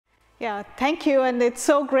Yeah, thank you, and it's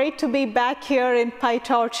so great to be back here in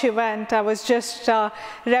PyTorch event. I was just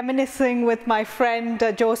reminiscing with my friend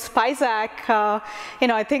Joe Spizak.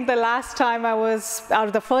 I think the last time I was, or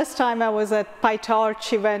the first time I was at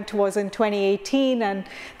PyTorch event was in 2018, and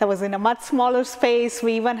that was in a much smaller space.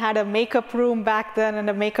 We even had a makeup room back then and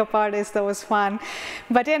a makeup artist. That was fun.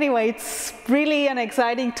 But anyway, it's really an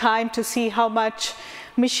exciting time to see how much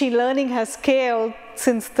machine learning has scaled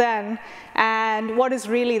since then, and what is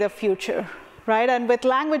really the future, right? And with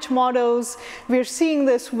language models, we're seeing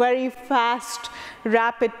this very fast,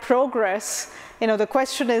 rapid progress. The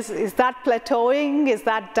question is that plateauing? Is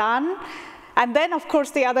that done? And then, of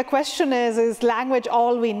course, the other question is language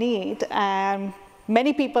all we need? And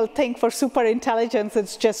many people think for super intelligence,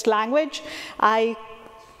 it's just language. I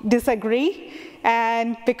disagree.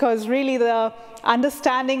 And because really the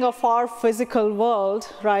understanding of our physical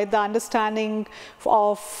world, right, the understanding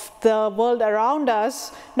of the world around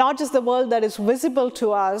us, not just the world that is visible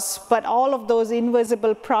to us, but all of those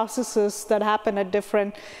invisible processes that happen at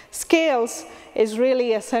different scales is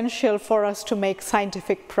really essential for us to make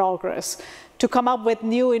scientific progress. To come up with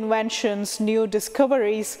new inventions, new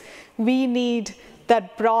discoveries, we need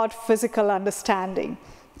that broad physical understanding.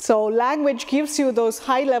 So language gives you those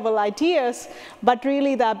high-level ideas, but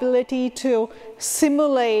really the ability to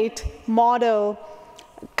simulate, model,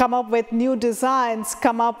 come up with new designs,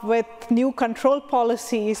 come up with new control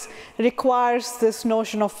policies requires this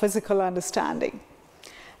notion of physical understanding.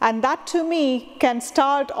 And that, to me, can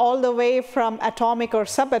start all the way from atomic or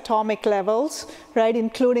subatomic levels, right,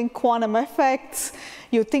 including quantum effects.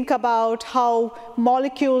 You think about how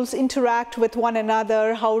molecules interact with one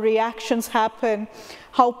another, how reactions happen,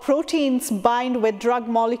 how proteins bind with drug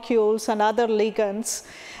molecules and other ligands.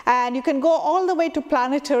 And you can go all the way to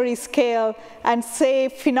planetary scale and say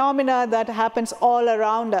phenomena that happens all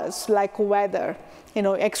around us, like weather,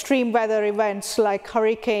 extreme weather events like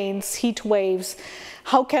hurricanes, heat waves.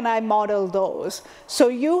 How can I model those? So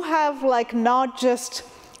you have not just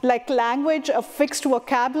like language, a fixed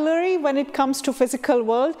vocabulary when it comes to physical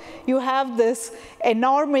world. You have this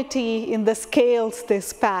enormity in the scales they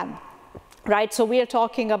span. Right, so we are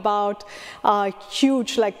talking about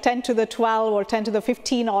huge, like 10 to the 12 or 10 to the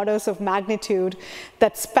 15 orders of magnitude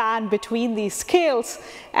that span between these scales,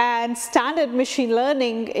 and standard machine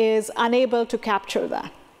learning is unable to capture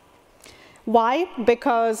that. Why?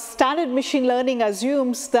 Because standard machine learning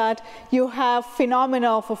assumes that you have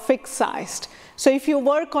phenomena of a fixed size. So if you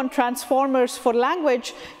work on transformers for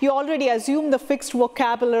language, you already assume the fixed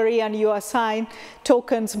vocabulary and you assign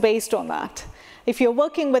tokens based on that. If you're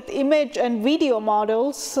working with image and video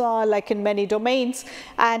models, like in many domains,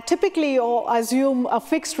 and typically you assume a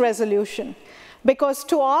fixed resolution. Because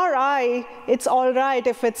to our eye, it's all right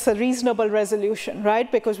if it's a reasonable resolution,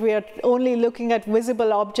 right? Because we are only looking at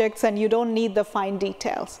visible objects and you don't need the fine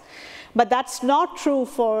details. But that's not true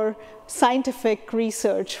for scientific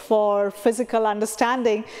research, for physical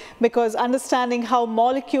understanding, because understanding how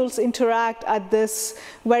molecules interact at this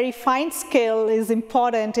very fine scale is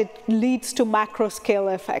important. It leads to macro scale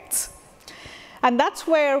effects. And that's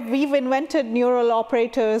where we've invented neural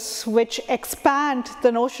operators which expand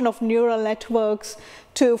the notion of neural networks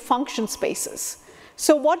to function spaces.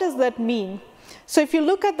 So what does that mean? So if you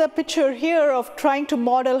look at the picture here of trying to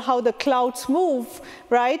model how the clouds move,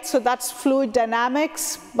 right? So that's fluid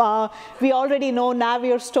dynamics. We already know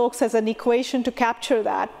Navier-Stokes as an equation to capture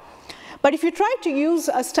that. But if you try to use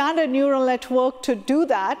a standard neural network to do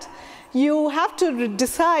that, you have to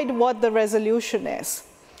decide what the resolution is.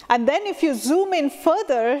 And then if you zoom in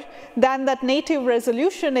further than that native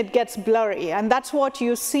resolution, it gets blurry. And that's what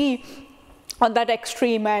you see on that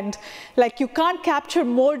extreme end. Like you can't capture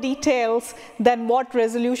more details than what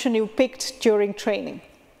resolution you picked during training.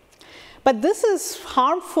 But this is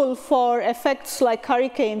harmful for effects like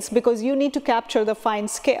hurricanes because you need to capture the fine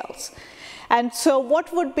scales. And so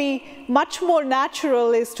what would be much more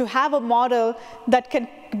natural is to have a model that can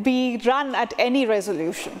be run at any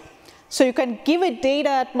resolution. So you can give it data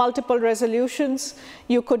at multiple resolutions.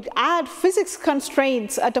 You could add physics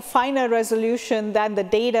constraints at a finer resolution than the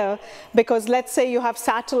data, because let's say you have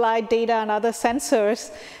satellite data and other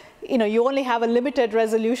sensors, you only have a limited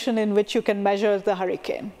resolution in which you can measure the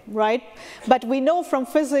hurricane, right? But we know from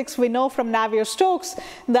physics, we know from Navier-Stokes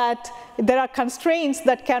that there are constraints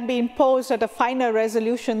that can be imposed at a finer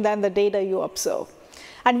resolution than the data you observe.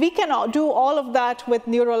 And we can do all of that with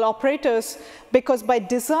neural operators because by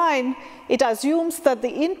design, it assumes that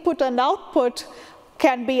the input and output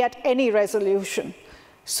can be at any resolution.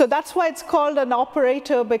 So that's why it's called an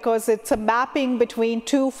operator, because it's a mapping between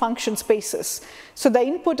two function spaces. So the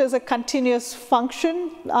input is a continuous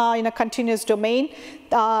function in a continuous domain.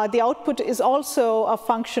 The output is also a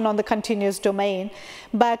function on the continuous domain.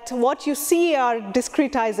 But what you see are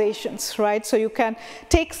discretizations, right? So you can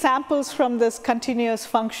take samples from this continuous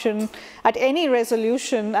function at any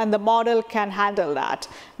resolution, and the model can handle that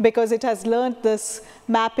because it has learned this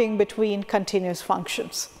mapping between continuous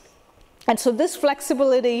functions. And so this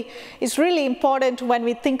flexibility is really important when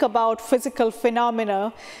we think about physical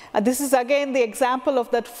phenomena. This is again the example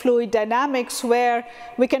of that fluid dynamics, where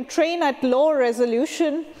we can train at low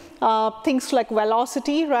resolution things like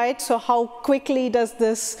velocity, right? So how quickly does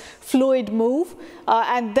this fluid move?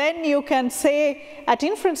 And then you can say at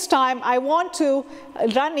inference time, I want to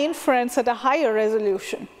run inference at a higher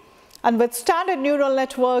resolution. And with standard neural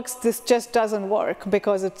networks, this just doesn't work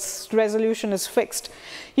because its resolution is fixed.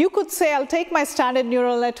 You could say, I'll take my standard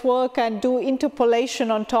neural network and do interpolation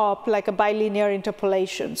on top, like a bilinear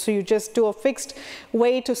interpolation. So you just do a fixed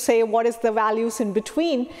way to say what is the values in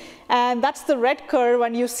between. And that's the red curve,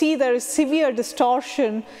 and you see there is severe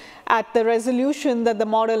distortion at the resolution that the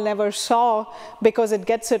model never saw because it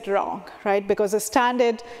gets it wrong, right? Because a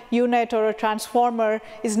standard unit or a transformer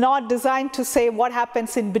is not designed to say what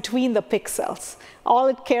happens in between the pixels. All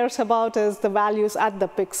it cares about is the values at the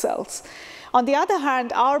pixels. On the other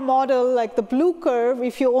hand, our model, like the blue curve,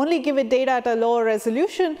 if you only give it data at a lower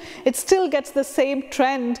resolution, it still gets the same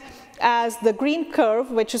trend as the green curve,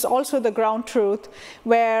 which is also the ground truth,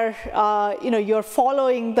 where you're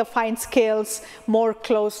following the fine scales more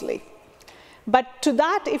closely. But to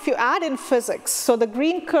that, if you add in physics, so the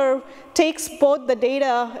green curve takes both the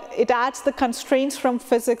data, it adds the constraints from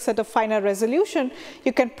physics at a finer resolution,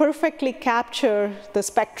 you can perfectly capture the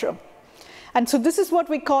spectrum. And so this is what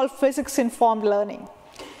we call physics-informed learning.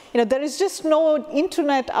 There is just no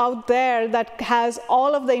internet out there that has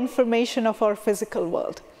all of the information of our physical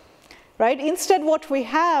world. Right? Instead, what we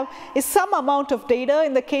have is some amount of data.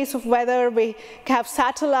 In the case of weather, we have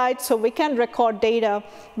satellites, so we can record data,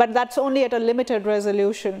 but that's only at a limited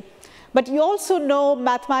resolution. But you also know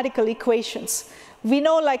mathematical equations. We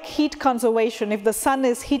know, like heat conservation, if the sun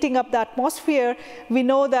is heating up the atmosphere, we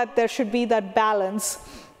know that there should be that balance.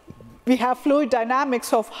 We have fluid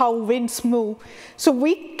dynamics of how winds move. So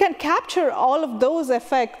we can capture all of those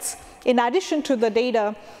effects in addition to the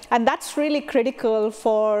data, and that's really critical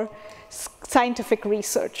for scientific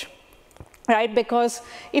research, right? Because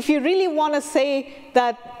if you really want to say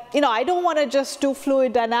that, I don't want to just do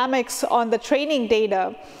fluid dynamics on the training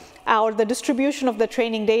data or the distribution of the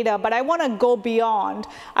training data, but I want to go beyond.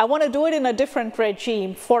 I want to do it in a different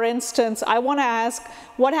regime. For instance, I want to ask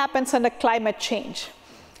what happens under climate change.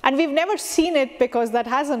 And we've never seen it because that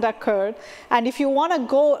hasn't occurred. And if you want to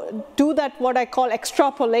go do that, what I call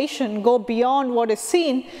extrapolation, go beyond what is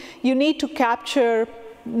seen, you need to capture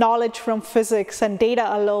knowledge from physics, and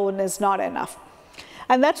data alone is not enough.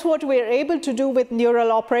 And that's what we're able to do with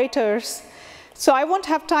neural operators. So I won't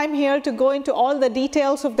have time here to go into all the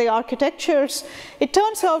details of the architectures. It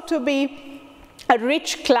turns out to be a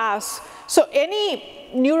rich class. So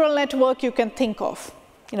any neural network you can think of.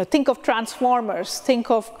 Think of transformers,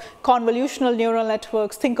 think of convolutional neural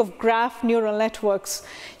networks, think of graph neural networks.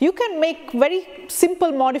 You can make very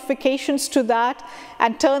simple modifications to that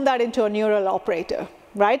and turn that into a neural operator,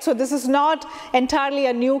 right? So this is not entirely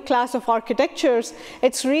a new class of architectures.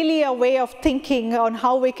 It's really a way of thinking on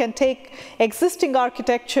how we can take existing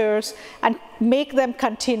architectures and make them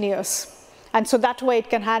continuous. And so that way it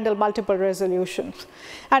can handle multiple resolutions.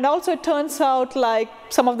 And also it turns out like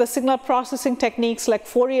some of the signal processing techniques like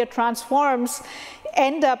Fourier transforms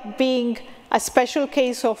end up being a special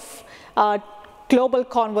case of global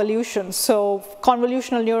convolution. So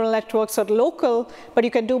convolutional neural networks are local, but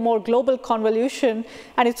you can do more global convolution.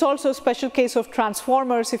 And it's also a special case of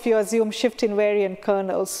transformers if you assume shift invariant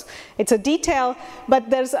kernels. It's a detail, but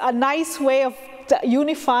there's a nice way of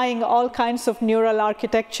unifying all kinds of neural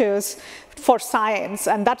architectures for science,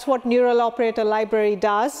 and that's what Neural Operator Library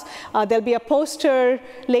does. There'll be a poster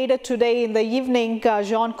later today in the evening.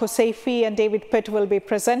 Jean Koseifi and David Pitt will be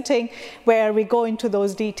presenting, where we go into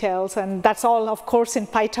those details, and that's all, of course, in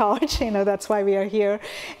PyTorch. That's why we are here,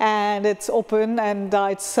 and it's open, and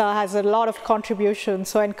it has a lot of contributions.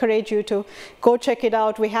 So I encourage you to go check it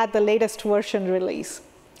out. We had the latest version release.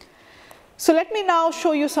 So let me now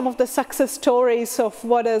show you some of the success stories of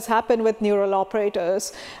what has happened with neural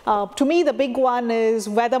operators. To me, the big one is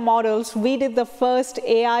weather models. We did the first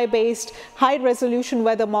AI-based high-resolution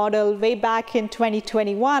weather model way back in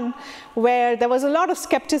 2021, where there was a lot of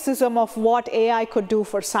skepticism of what AI could do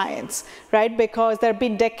for science, right? Because there have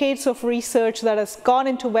been decades of research that has gone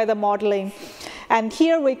into weather modeling. And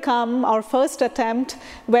here we come, our first attempt,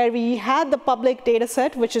 where we had the public data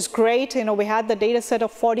set, which is great. We had the data set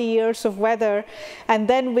of 40 years of weather, and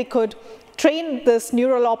then we could train this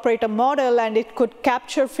neural operator model, and it could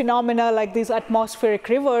capture phenomena like these atmospheric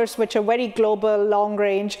rivers, which are very global, long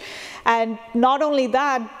range. And not only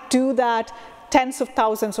that, do that tens of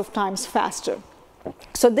thousands of times faster.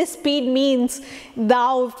 So this speed means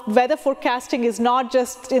now weather forecasting is not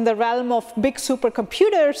just in the realm of big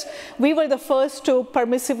supercomputers. We were the first to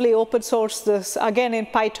permissively open source this, again in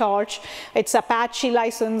PyTorch. It's Apache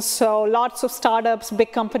license, so lots of startups,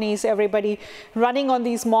 big companies, everybody running on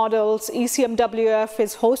these models. ECMWF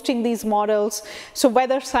is hosting these models. So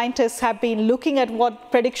weather scientists have been looking at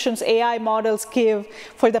what predictions AI models give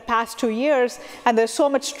for the past 2 years, and there's so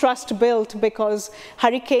much trust built because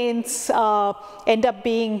hurricanes end up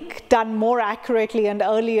being done more accurately and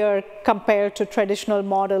earlier compared to traditional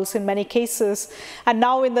models in many cases. And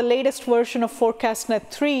now in the latest version of ForecastNet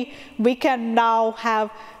 3, we can now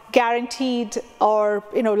have guaranteed, or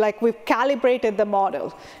like we've calibrated the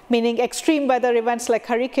model, meaning extreme weather events like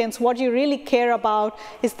hurricanes, what you really care about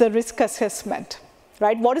is the risk assessment,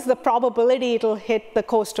 right? What is the probability it'll hit the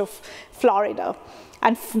coast of Florida?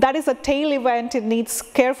 And that is a tail event. It needs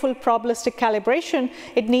careful probabilistic calibration.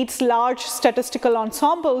 It needs large statistical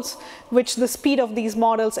ensembles, which the speed of these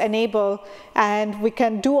models enable. And we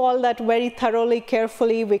can do all that very thoroughly,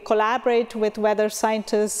 carefully. We collaborate with weather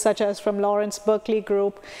scientists, such as from Lawrence Berkeley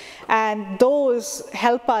Group. And those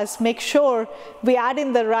help us make sure we add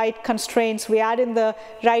in the right constraints, we add in the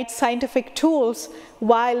right scientific tools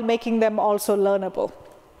while making them also learnable.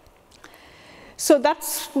 So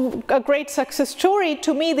that's a great success story.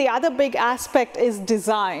 To me, the other big aspect is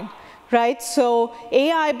design, right? So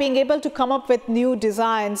AI being able to come up with new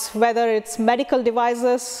designs, whether it's medical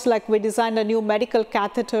devices, like we designed a new medical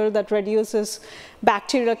catheter that reduces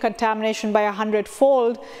bacterial contamination by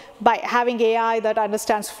 100-fold by having AI that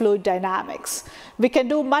understands fluid dynamics. We can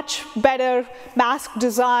do much better mask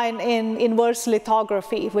design in inverse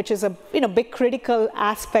lithography, which is a big critical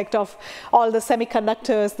aspect of all the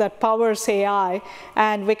semiconductors that powers AI.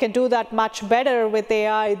 And we can do that much better with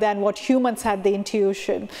AI than what humans had the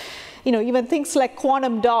intuition. Even things like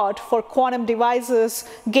quantum dot for quantum devices,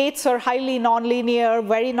 gates are highly nonlinear,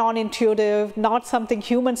 very non-intuitive, not something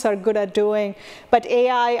humans are good at doing. But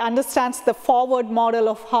AI understands the forward model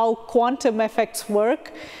of how quantum effects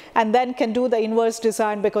work, and then can do the inverse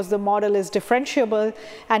design because the model is differentiable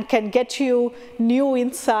and can get you new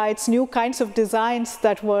insights, new kinds of designs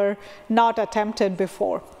that were not attempted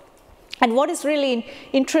before. And what is really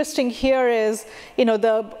interesting here is,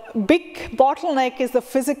 the big bottleneck is the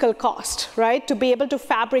physical cost, right? To be able to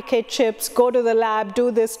fabricate chips, go to the lab,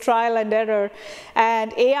 do this trial and error.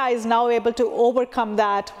 And AI is now able to overcome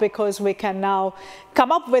that because we can now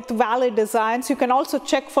come up with valid designs. You can also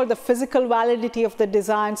check for the physical validity of the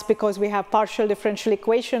designs because we have partial differential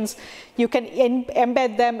equations. You can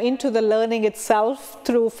embed them into the learning itself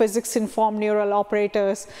through physics-informed neural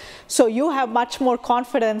operators. So you have much more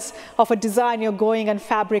confidence of a design you're going and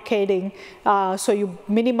fabricating, so you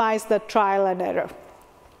minimize the trial and error.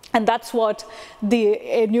 And that's what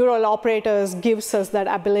the neural operators gives us, that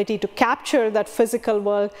ability to capture that physical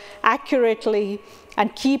world accurately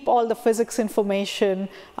and keep all the physics information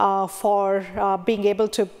for being able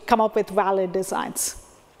to come up with valid designs.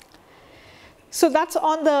 So that's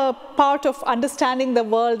on the part of understanding the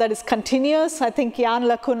world that is continuous. I think Jan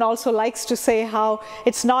LeCun also likes to say how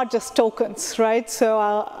it's not just tokens, right? So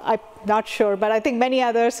I'm not sure, but I think many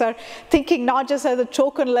others are thinking not just at the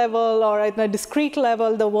token level or at a discrete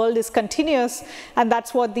level, the world is continuous, and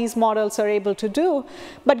that's what these models are able to do.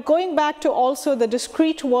 But going back to also the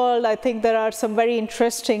discrete world, I think there are some very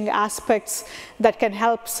interesting aspects that can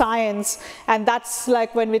help science, and that's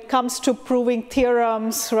like when it comes to proving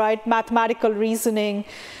theorems, right, mathematical reasoning.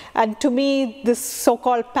 And to me, this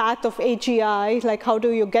so-called path of AGI, like how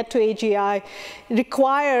do you get to AGI,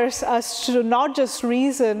 requires us to not just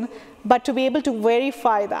reason, but to be able to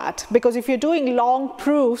verify that. Because if you're doing long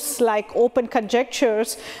proofs like open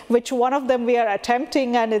conjectures, which one of them we are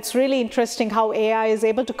attempting, and it's really interesting how AI is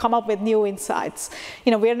able to come up with new insights.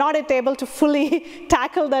 We're not able to fully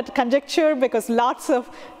tackle that conjecture because lots of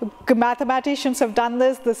mathematicians have done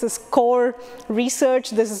this. This is core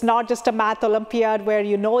research. This is not just a math Olympiad where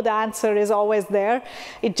the answer is always there.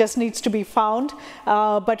 It just needs to be found.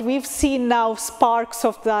 But we've seen now sparks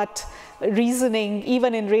of that reasoning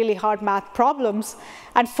even in really hard math problems.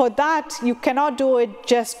 And for that, you cannot do it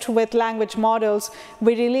just with language models.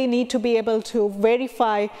 We really need to be able to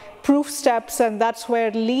verify proof steps, and that's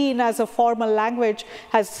where Lean as a formal language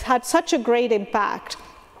has had such a great impact.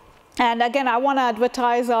 And again, I want to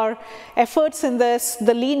advertise our efforts in this.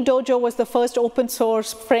 The Lean Dojo was the first open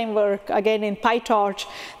source framework, again in PyTorch,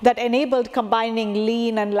 that enabled combining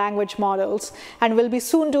Lean and language models. And we'll be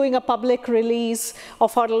soon doing a public release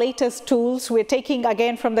of our latest tools. We're taking,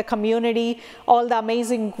 again, from the community, all the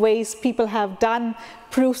amazing ways people have done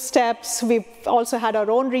proof steps. We've also had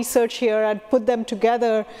our own research here and put them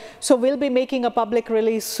together. So we'll be making a public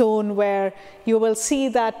release soon where you will see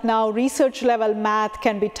that now research level math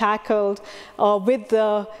can be tackled with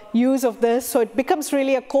the use of this. So it becomes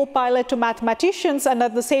really a co-pilot to mathematicians, and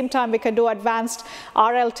at the same time we can do advanced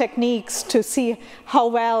RL techniques to see how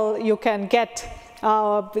well you can get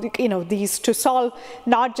these to solve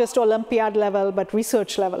not just Olympiad level but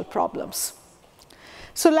research level problems.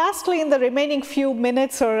 So lastly, in the remaining few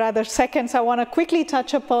minutes or rather seconds, I want to quickly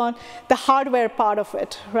touch upon the hardware part of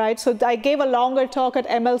it, right? So I gave a longer talk at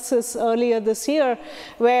MLSys earlier this year,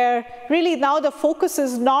 where really now the focus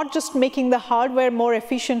is not just making the hardware more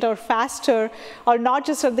efficient or faster, or not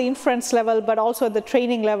just at the inference level, but also at the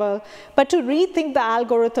training level, but to rethink the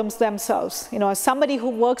algorithms themselves. As somebody who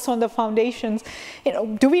works on the foundations,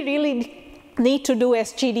 do we really need to do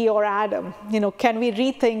SGD or Adam? Can we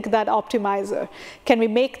rethink that optimizer? Can we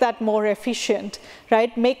make that more efficient,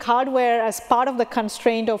 right? Make hardware as part of the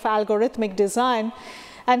constraint of algorithmic design.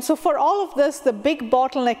 And so for all of this, the big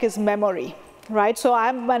bottleneck is memory, right? So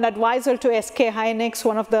I'm an advisor to SK Hynix,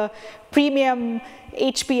 one of the premium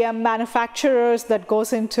HBM manufacturers that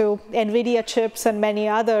goes into NVIDIA chips and many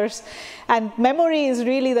others. And memory is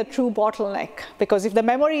really the true bottleneck, because if the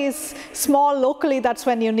memory is small locally, that's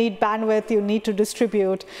when you need bandwidth, you need to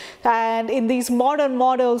distribute. And in these modern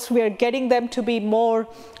models, we are getting them to be more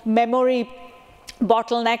memory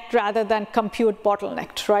bottlenecked rather than compute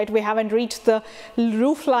bottlenecked, right? We haven't reached the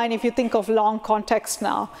roof line if you think of long context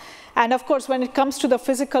now. And of course, when it comes to the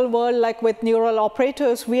physical world, like with neural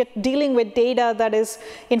operators, we are dealing with data that is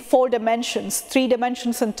in 4 dimensions, 3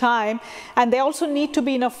 dimensions in time. And they also need to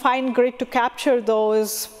be in a fine grid to capture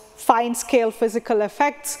those fine scale physical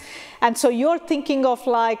effects. And so you're thinking of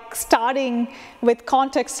like starting with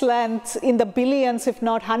context lengths in the billions, if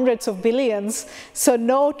not hundreds of billions. So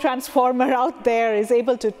no transformer out there is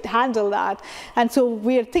able to handle that. And so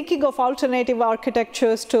we're thinking of alternative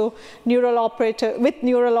architectures to neural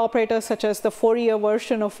operators such as the Fourier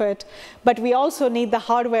version of it. But we also need the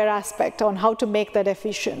hardware aspect on how to make that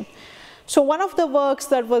efficient. So one of the works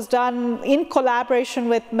that was done in collaboration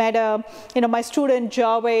with Meta, my student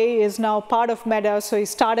Jawei is now part of Meta, so he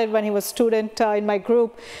started when he was a student in my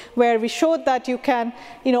group, where we showed that you can,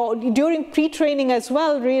 during pre-training as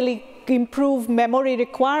well, really improve memory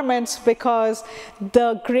requirements because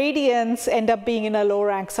the gradients end up being in a low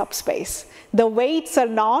rank subspace. The weights are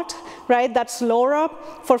not, right? That's LoRa.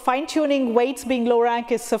 For fine-tuning, weights being low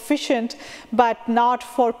rank is sufficient, but not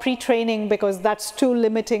for pre-training because that's too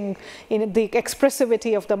limiting in the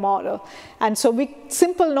expressivity of the model. And so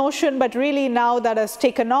simple notion, but really now that has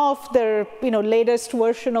taken off, the latest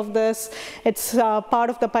version of this, it's part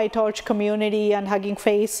of the PyTorch community and Hugging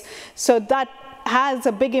Face. So that has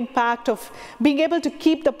a big impact of being able to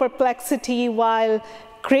keep the perplexity while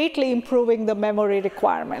greatly improving the memory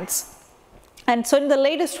requirements. And so in the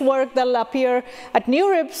latest work that will appear at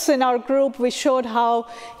NeurIPS in our group, we showed how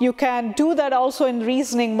you can do that also in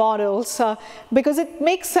reasoning models, because it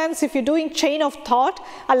makes sense if you're doing chain of thought.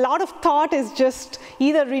 A lot of thought is just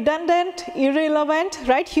either redundant, irrelevant,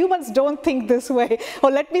 right? Humans don't think this way.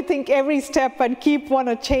 Or let me think every step and keep on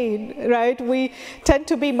a chain, right? We tend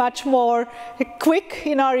to be much more quick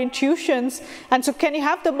in our intuitions. And so can you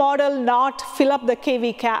have the model not fill up the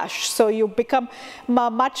KV cache? So you become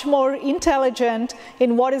much more intelligent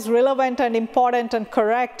in what is relevant and important and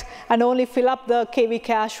correct, and only fill up the KV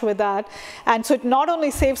cache with that. And so it not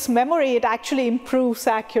only saves memory, it actually improves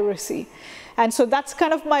accuracy. And so that's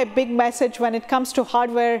kind of my big message when it comes to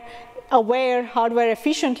hardware-aware,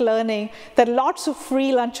 hardware-efficient learning, that lots of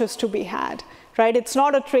free lunches to be had. right? It's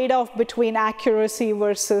not a trade-off between accuracy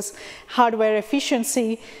versus hardware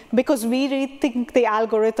efficiency, because we rethink the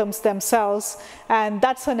algorithms themselves, and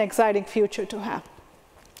that's an exciting future to have.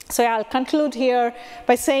 So I'll conclude here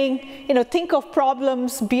by saying, think of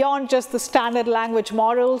problems beyond just the standard language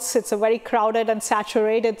models. It's a very crowded and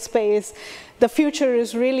saturated space. The future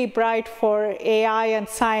is really bright for AI and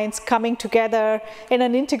science coming together in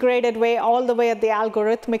an integrated way, all the way at the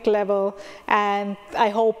algorithmic level. And I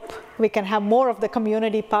hope we can have more of the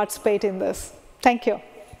community participate in this. Thank you.